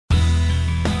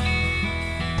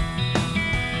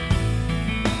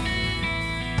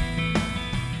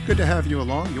Good to have you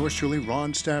along. Yours truly,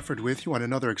 Ron Stafford, with you on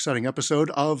another exciting episode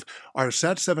of our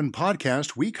Sat7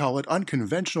 podcast. We call it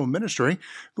Unconventional Ministry.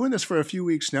 Doing this for a few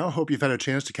weeks now. Hope you've had a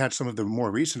chance to catch some of the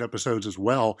more recent episodes as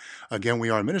well. Again,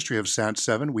 we are a ministry of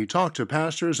Sat7. We talk to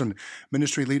pastors and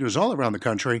ministry leaders all around the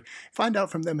country, find out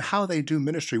from them how they do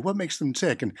ministry, what makes them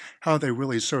tick, and how they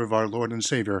really serve our Lord and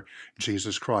Savior,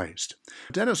 Jesus Christ.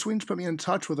 Dennis Weens put me in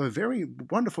touch with a very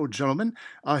wonderful gentleman.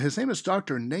 His name is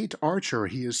Dr. Nate Archer.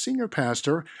 He is senior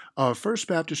pastor of First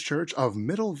Baptist Church of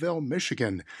Middleville,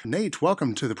 Michigan. Nate,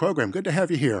 welcome to the program. Good to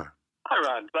have you here. Hi,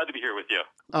 Ron. Glad to be here with you.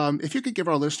 If you could give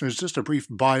our listeners just a brief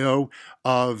bio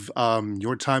of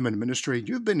your time in ministry.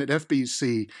 You've been at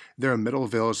FBC there in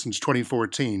Middleville since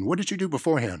 2014. What did you do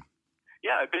beforehand?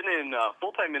 Yeah, I've been in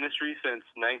full-time ministry since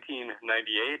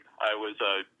 1998. I was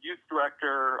a youth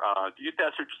director, youth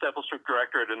pastor discipleship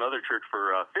director at another church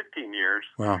for 15 years.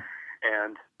 Wow.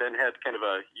 And then had kind of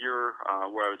a year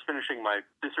where I was finishing my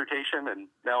dissertation, and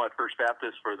now at First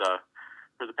Baptist for the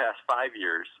past 5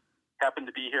 years. Happened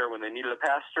to be here when they needed a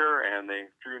pastor, and they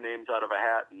drew names out of a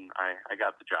hat, and I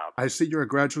got the job. I see you're a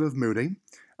graduate of Moody.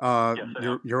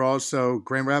 Yes, You're also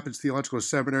Grand Rapids Theological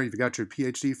Seminary. You've got your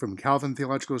PhD from Calvin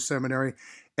Theological Seminary,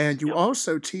 and you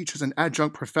also teach as an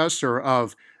adjunct professor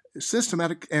of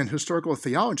systematic and historical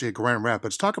theology at Grand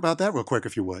Rapids. Talk about that real quick,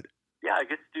 if you would. Yeah, I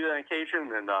get to do that on occasion,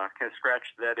 and kind of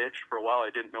scratched that itch for a while. I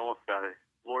didn't know if the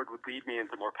Lord would lead me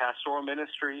into more pastoral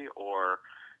ministry or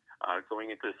going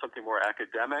into something more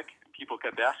academic. People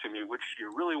kept asking me, which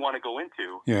you really want to go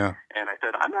into? Yeah. And I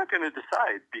said, I'm not going to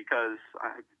decide, because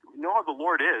I know how the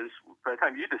Lord is. By the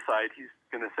time you decide, he's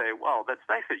going to say, well, that's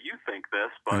nice that you think this,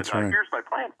 but right. Here's my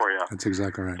plan for you. That's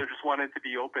exactly right. So just wanted to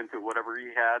be open to whatever he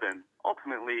had, and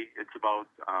ultimately it's about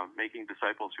making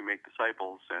disciples who make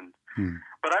disciples.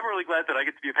 But I'm really glad that I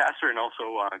get to be a pastor and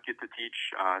also get to teach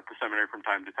at the seminary from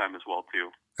time to time as well, too.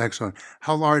 Excellent.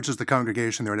 How large is the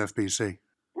congregation there at FBC?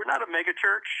 We're not a mega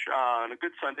church. On a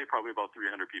good Sunday, probably about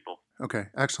 300 people. Okay,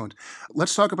 excellent.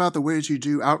 Let's talk about the ways you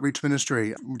do outreach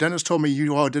ministry. Dennis told me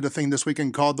you all did a thing this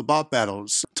weekend called the Bop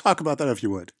Battles. Talk about that if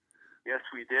you would. Yes,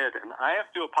 we did. And I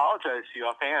have to apologize to you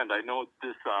offhand. I know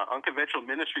this Unconventional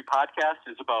Ministry podcast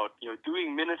is about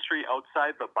doing ministry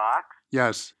outside the box.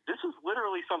 Yes. This is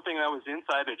literally something that was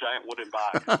inside a giant wooden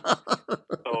box.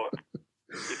 So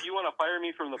if you want to fire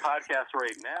me from the podcast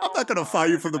right now... I'm not going to fire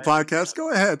you from the podcast.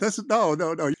 Go ahead. No.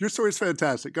 Your story's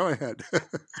fantastic. Go ahead.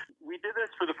 We did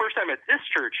this for the first time at this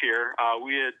church here.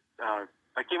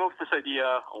 I came up with this idea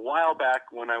a while back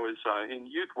when I was in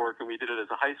youth work, and we did it as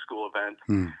a high school event.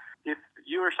 If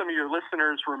you or some of your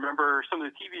listeners remember some of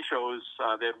the TV shows,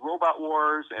 they had Robot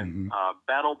Wars and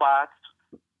BattleBots,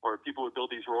 where people would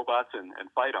build these robots and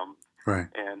fight them. Right.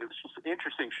 And it was just an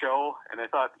interesting show, and I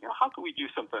thought, how can we do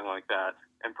something like that?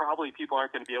 And probably people aren't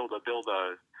going to be able to build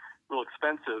a real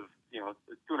expensive,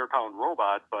 200-pound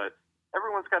robot, but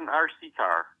everyone's got an RC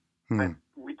car. And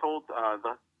we told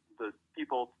the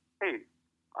people, hey,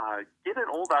 get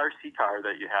an old RC car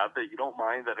that you have that you don't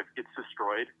mind that if it gets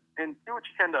destroyed, and do what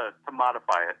you can to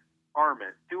modify it, arm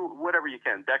it, do whatever you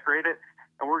can, decorate it,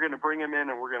 and we're going to bring them in,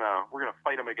 and we're going to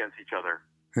fight them against each other.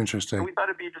 Interesting. And we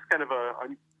thought it'd be just kind of a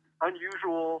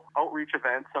unusual outreach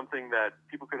event, something that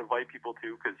people could invite people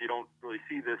to, because you don't really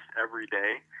see this every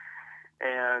day.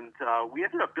 And we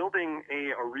ended up building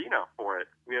a arena for it.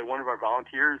 We had one of our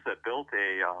volunteers that built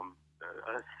a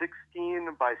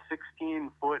 16 by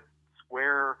 16 foot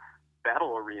square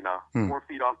battle arena, 4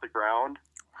 feet off the ground,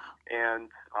 and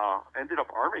ended up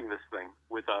arming this thing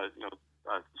with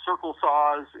circle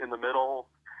saws in the middle.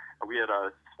 We had a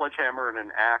sledgehammer and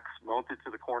an axe mounted to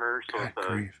the corners, so if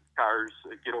the cars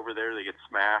get over there, they get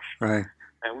smashed. Right.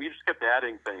 And we just kept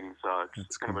adding things,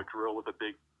 just kind of a drill with a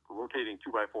big rotating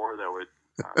 2x4 that would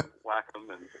whack them.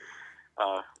 And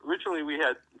originally we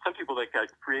had some people that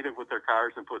got creative with their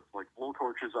cars and put like blow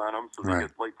torches on them so they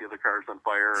could light the other cars on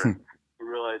fire. And we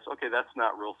realized, okay, that's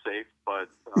not real safe, but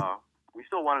we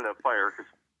still wanted a fire because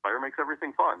fire makes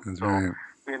everything fun. That's so right.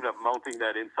 we ended up mounting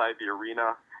that inside the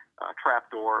arena.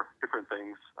 Trapdoor, different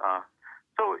things.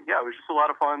 So yeah, it was just a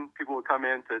lot of fun. People would come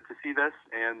in to see this,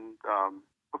 and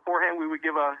beforehand we would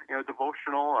give a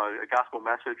devotional, a gospel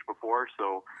message before.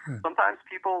 So sometimes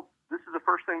people, this is the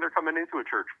first thing they're coming into a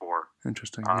church for.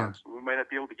 Interesting. Yes. We might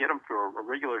not be able to get them through a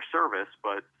regular service,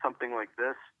 but something like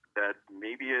this that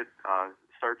maybe it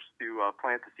starts to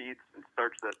plant the seeds and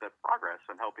starts that progress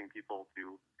in helping people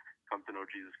to come to know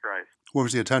Jesus Christ. What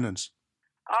was the attendance?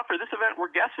 For this event,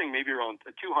 we're guessing maybe around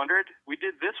 200. We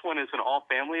did this one as an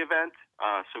all-family event,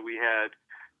 so we had,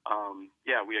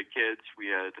 we had kids, we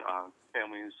had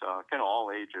families, kind of all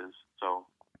ages. So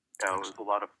yeah, it was a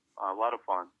lot of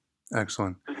fun.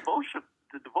 Excellent. The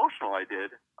the devotional I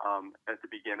did at the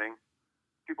beginning,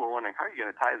 people were wondering, how are you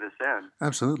going to tie this in?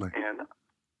 Absolutely. And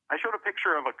I showed a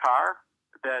picture of a car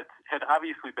that had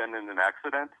obviously been in an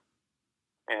accident.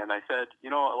 And I said,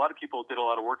 a lot of people did a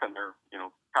lot of work on their,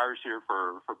 cars here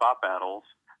for bop battles.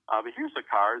 But here's a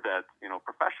car that,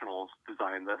 professionals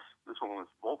designed this. This one was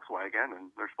Volkswagen,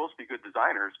 and they're supposed to be good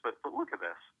designers. But look at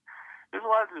this. There's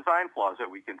a lot of design flaws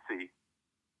that we can see.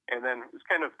 And then it was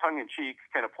kind of tongue-in-cheek,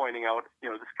 kind of pointing out,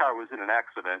 this car was in an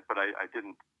accident, but I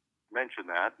didn't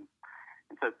mention that.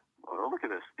 And said, oh, look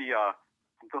at this.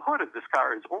 The hood of this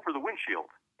car is over the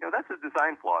windshield. That's a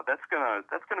design flaw. That's gonna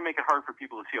make it hard for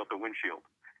people to see out the windshield.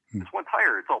 This one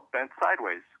tire, it's all bent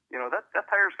sideways. That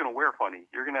tire's gonna wear funny.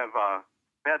 You're gonna have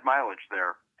bad mileage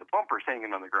there. The bumper's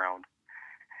hanging on the ground.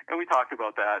 And we talked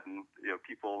about that, and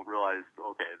people realized,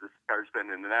 okay, this car's been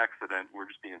in an accident. We're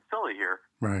just being silly here.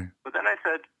 Right. But then I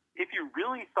said, if you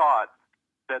really thought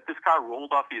that this car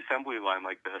rolled off the assembly line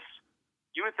like this,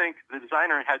 you would think the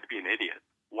designer had to be an idiot.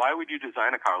 Why would you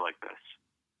design a car like this?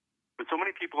 But so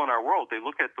many people in our world, they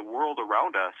look at the world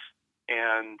around us,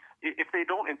 and if they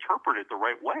don't interpret it the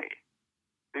right way,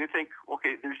 they think,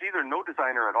 okay, there's either no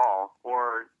designer at all,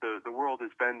 or the world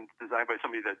has been designed by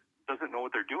somebody that doesn't know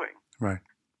what they're doing. Right.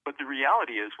 But the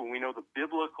reality is, when we know the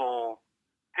biblical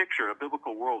picture, a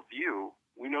biblical worldview,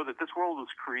 we know that this world was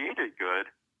created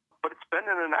good, but it's been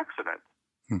in an accident.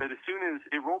 That as soon as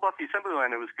it rolled off the assembly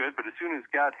line, it was good, but as soon as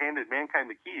God handed mankind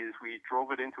the keys, we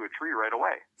drove it into a tree right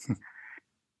away.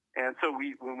 And so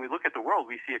when we look at the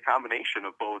world, we see a combination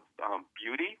of both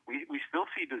beauty. We still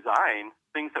see design,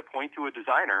 things that point to a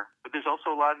designer, but there's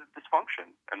also a lot of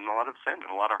dysfunction and a lot of sin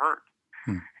and a lot of hurt.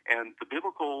 And the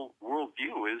biblical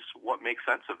worldview is what makes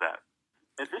sense of that.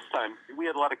 At this time, we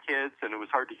had a lot of kids, and it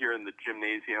was hard to hear in the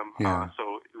gymnasium,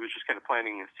 so it was just kind of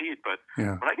planting a seed. But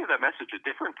when I gave that message a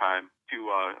different time to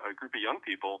a group of young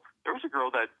people, there was a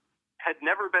girl that had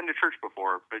never been to church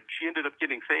before, but she ended up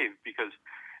getting saved because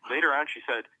later on she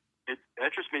said,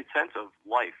 that just made sense of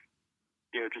life.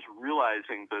 Just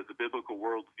realizing the biblical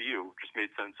worldview just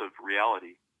made sense of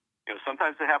reality.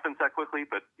 Sometimes it happens that quickly,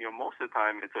 but most of the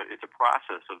time it's a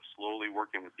process of slowly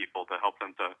working with people to help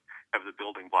them to have the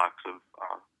building blocks of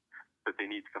that they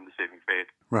need to come to saving faith.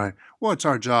 Right. Well, it's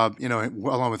our job,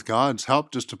 along with God's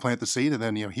help, just to plant the seed, and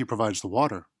then He provides the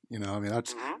water.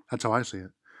 That's how I see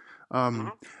it.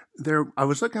 I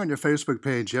was looking on your Facebook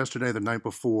page yesterday, the night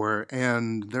before,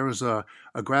 and there was a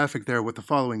graphic there with the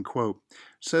following quote. It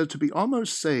says, "To be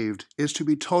almost saved is to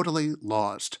be totally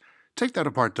lost." Take that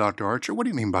apart, Dr. Archer. What do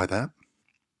you mean by that?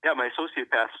 Yeah, my associate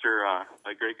pastor, a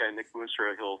great guy, Nick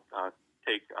Boonstra, he'll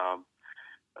take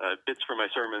bits from my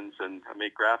sermons and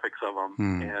make graphics of them.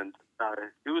 And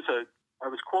I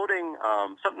was quoting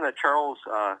something that Charles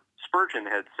Spurgeon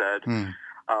had said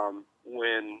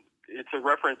when it's a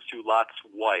reference to Lot's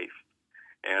wife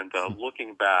and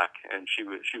looking back, and she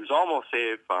was almost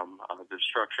saved from the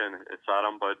destruction at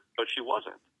Sodom, but she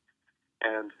wasn't.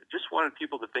 And just wanted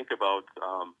people to think about.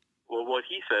 Well, what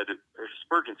he said, or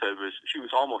Spurgeon said, was she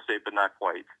was almost saved, but not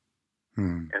quite.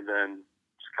 And then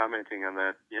just commenting on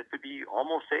that, to be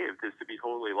almost saved is to be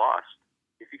totally lost.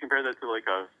 If you compare that to like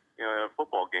a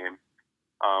football game,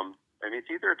 it's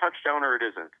either a touchdown or it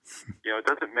isn't. It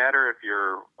doesn't matter if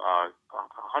you're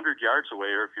 100 yards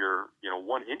away or if you're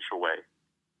 1 inch away.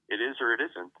 It is or it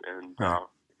isn't. And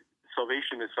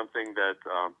salvation is something that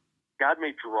God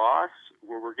may draw us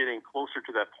where we're getting closer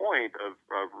to that point of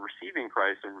receiving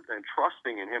Christ and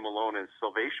trusting in Him alone as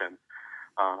salvation.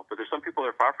 But there's some people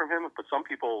that are far from Him, but some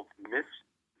people miss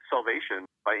salvation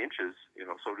by inches,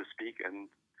 so to speak, and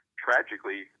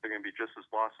tragically, they're going to be just as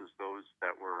lost as those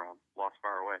that were lost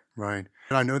far away. Right.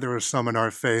 And I know there are some in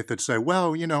our faith that say,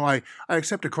 well, I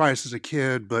accepted Christ as a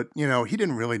kid, but, He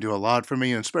didn't really do a lot for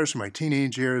me, and especially my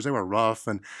teenage years, they were rough,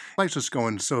 and life's just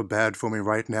going so bad for me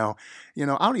right now. I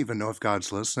don't even know if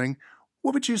God's listening.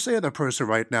 What would you say to that person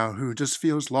right now who just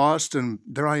feels lost and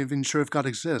they're not even sure if God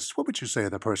exists? What would you say to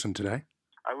that person today?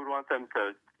 I would want them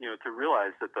to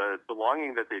realize that the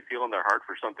longing that they feel in their heart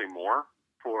for something more,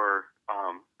 for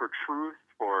truth,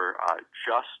 for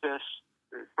justice,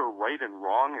 for right and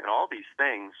wrong, and all these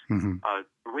things,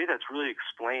 the way that's really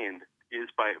explained is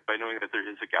by knowing that there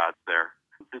is a God there.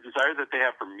 The desire that they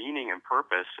have for meaning and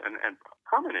purpose and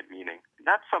permanent meaning,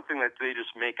 not something that they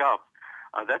just make up.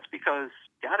 That's because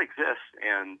God exists,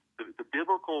 and the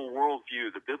biblical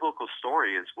worldview, the biblical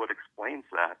story is what explains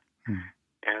that.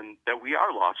 And that we are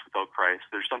lost without Christ.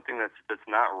 There's something that's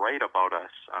not right about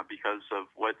us because of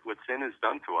what sin has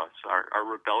done to us. Our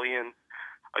rebellion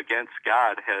against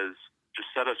God has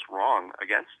just set us wrong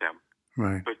against Him.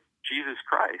 Right. But Jesus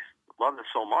Christ loved us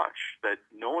so much that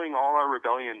knowing all our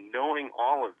rebellion, knowing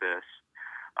all of this,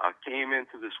 came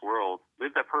into this world,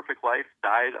 lived that perfect life,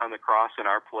 died on the cross in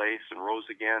our place, and rose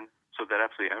again, so that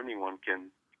absolutely anyone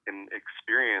can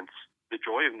experience the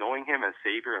joy of knowing him as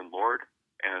Savior and Lord,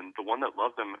 and the one that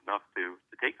loved them enough to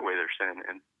take away their sin.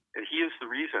 And he is the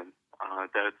reason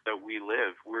that we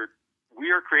live.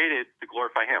 We are created to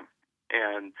glorify him.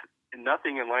 And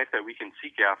nothing in life that we can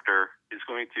seek after is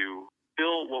going to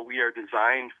fill what we are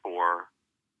designed for,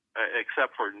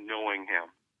 except for knowing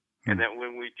him. And that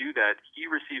when we do that, he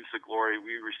receives the glory,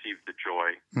 we receive the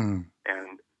joy.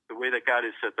 And the way that God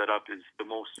has set that up is the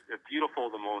most beautiful,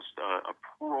 the most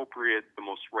appropriate, the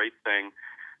most right thing,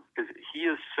 because he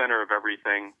is center of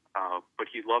everything, but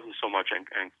he loves us so much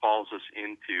and calls us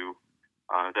into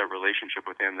that relationship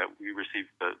with him, that we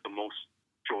receive the most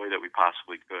joy that we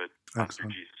possibly could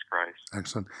through Jesus Christ.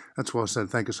 Excellent. That's well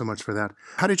said. Thank you so much for that.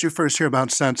 How did you first hear about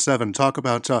SAT7? Talk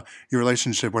about your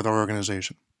relationship with our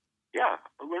organization. Yeah,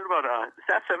 I learned about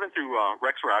SAT7 through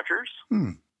Rex Rogers,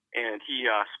 and he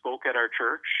spoke at our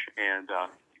church, and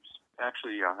he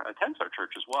actually attends our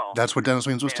church as well. That's what Dennis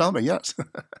Weems was telling me, yes.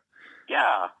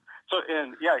 Yeah. So,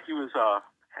 he was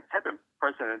had been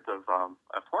president of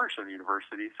Florida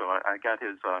University, so I got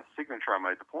his signature on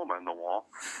my diploma on the wall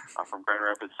from Grand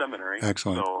Rapids Seminary.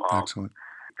 Excellent. So, Excellent.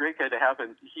 Great guy to have,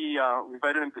 and he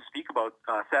invited him to speak about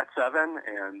SAT7,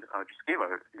 and just gave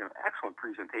an excellent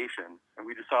presentation, and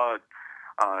we just saw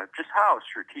just how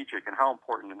strategic and how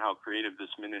important and how creative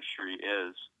this ministry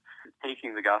is,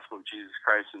 taking the gospel of Jesus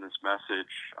Christ in this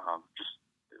message. Just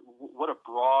what a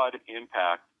broad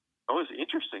impact. It was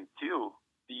interesting too.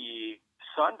 The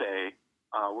Sunday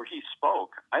where he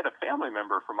spoke, I had a family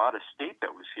member from out of state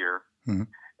that was here,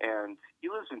 and he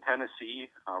lives in Tennessee,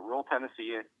 rural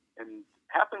Tennessee, and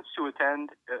happens to attend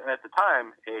at the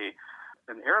time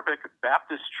an Arabic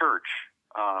Baptist church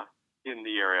in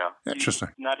the area. Interesting.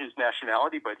 Not his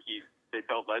nationality, but they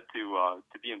felt led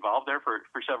to be involved there for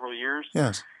several years.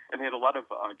 Yes. And they had a lot of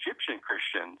Egyptian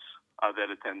Christians that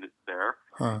attended there.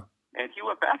 And he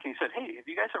went back and he said, "Hey, have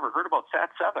you guys ever heard about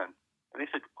SAT7?" And they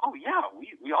said, "Oh yeah,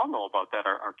 we all know about that.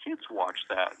 Our kids watch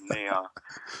that, and they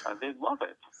love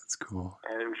it." That's cool.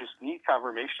 And it was just neat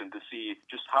confirmation to see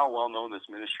just how well known this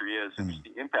ministry is, and just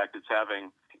the impact it's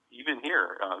having, even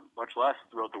here, much less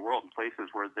throughout the world, in places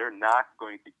where they're not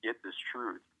going to get this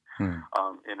truth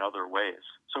in other ways.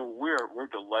 So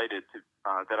we're delighted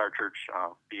that our church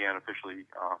began officially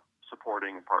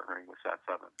supporting and partnering with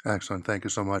SAT7. Excellent. Thank you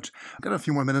so much. I've got a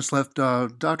few more minutes left.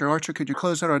 Dr. Archer, could you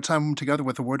close out our time together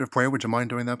with a word of prayer? Would you mind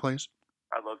doing that, please?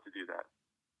 I'd love to do that.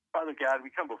 Father God, we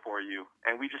come before you,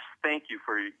 and we just thank you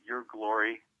for your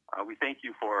glory. We thank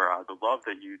you for the love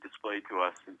that you displayed to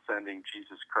us in sending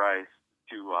Jesus Christ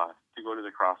to go to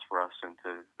the cross for us and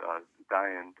to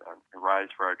die and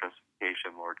rise for our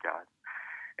justification, Lord God.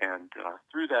 And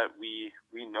through that, we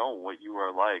know what you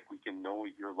are like. We can know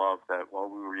your love, that while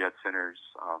we were yet sinners,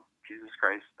 Jesus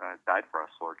Christ died for us,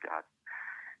 Lord God.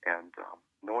 And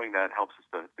knowing that helps us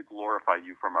to glorify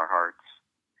you from our hearts.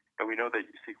 And we know that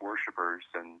you seek worshipers,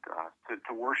 and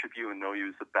to worship you and know you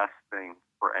is the best thing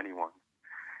for anyone.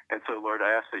 And so, Lord,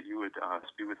 I ask that you would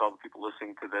be with all the people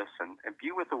listening to this, and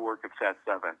be with the work of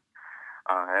SAT7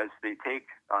 as they take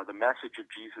the message of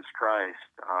Jesus Christ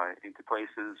into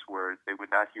places where they would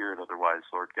not hear it otherwise,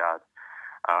 Lord God.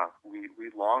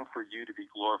 We long for you to be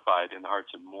glorified in the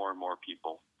hearts of more and more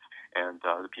people, and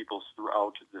the peoples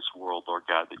throughout this world, Lord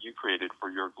God, that you created for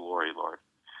your glory, Lord.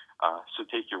 So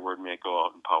take your word, may it go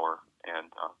out in power, and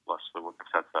bless the work of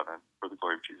SAT7 for the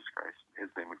glory of Jesus Christ. In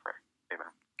his name we pray. Amen.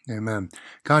 Amen.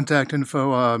 Contact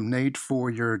info, Nate,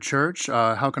 for your church.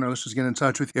 How can our listeners get in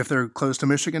touch with you if they're close to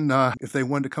Michigan, if they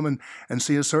want to come in and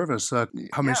see a service?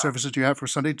 How many services do you have for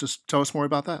Sunday? Just tell us more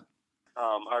about that.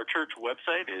 Our church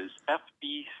website is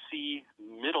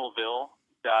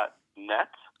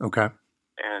fbcmiddleville.net. Okay.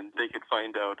 And they could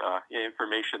find out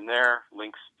information there,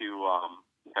 links to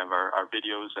kind of our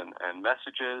videos and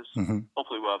messages.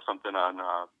 Hopefully we'll have something on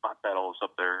bot battles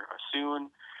up there soon.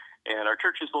 And our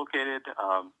church is located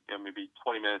maybe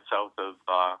 20 minutes south of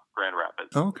Grand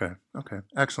Rapids. Okay.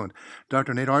 Excellent.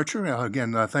 Dr. Nate Archer,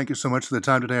 again, thank you so much for the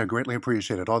time today. I greatly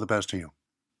appreciate it. All the best to you.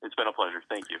 It's been a pleasure.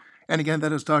 Thank you. And again,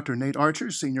 that is Dr. Nate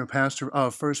Archer, Senior Pastor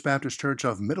of First Baptist Church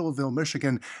of Middleville,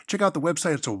 Michigan. Check out the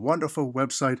website. It's a wonderful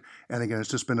website. And again, it's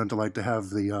just been a delight to have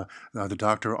the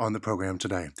doctor on the program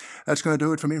today. That's going to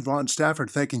do it for me, Ron Stafford,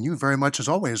 thanking you very much, as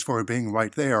always, for being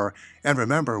right there. And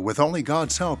remember, with only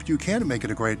God's help, you can make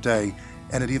it a great day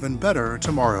and an even better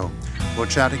tomorrow. We'll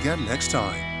chat again next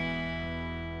time.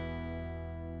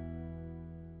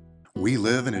 We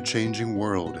live in a changing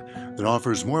world that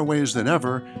offers more ways than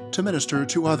ever to minister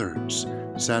to others.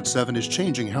 Sat7 is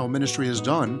changing how ministry is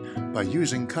done by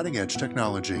using cutting-edge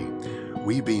technology.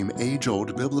 We beam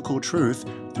age-old biblical truth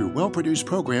through well-produced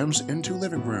programs into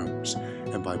living rooms.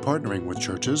 And by partnering with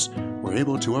churches, we're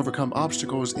able to overcome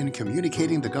obstacles in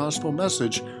communicating the gospel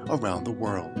message around the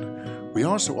world. We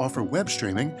also offer web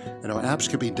streaming, and our apps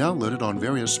can be downloaded on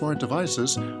various smart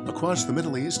devices across the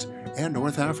Middle East and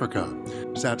North Africa.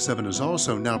 Sat7 is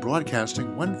also now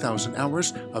broadcasting 1,000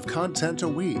 hours of content a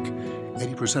week,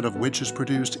 80% of which is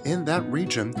produced in that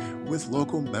region with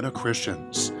local Meta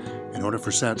Christians. In order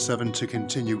for Sat7 to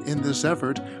continue in this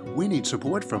effort, we need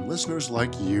support from listeners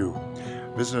like you.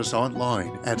 Visit us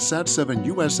online at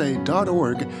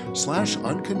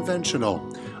sat7usa.org/unconventional.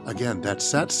 Again, that's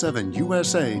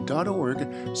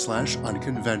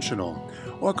sat7usa.org/unconventional.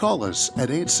 Or call us at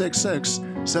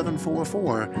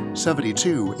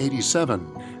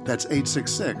 866-744-7287. That's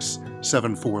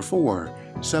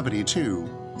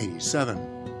 866-744-7287.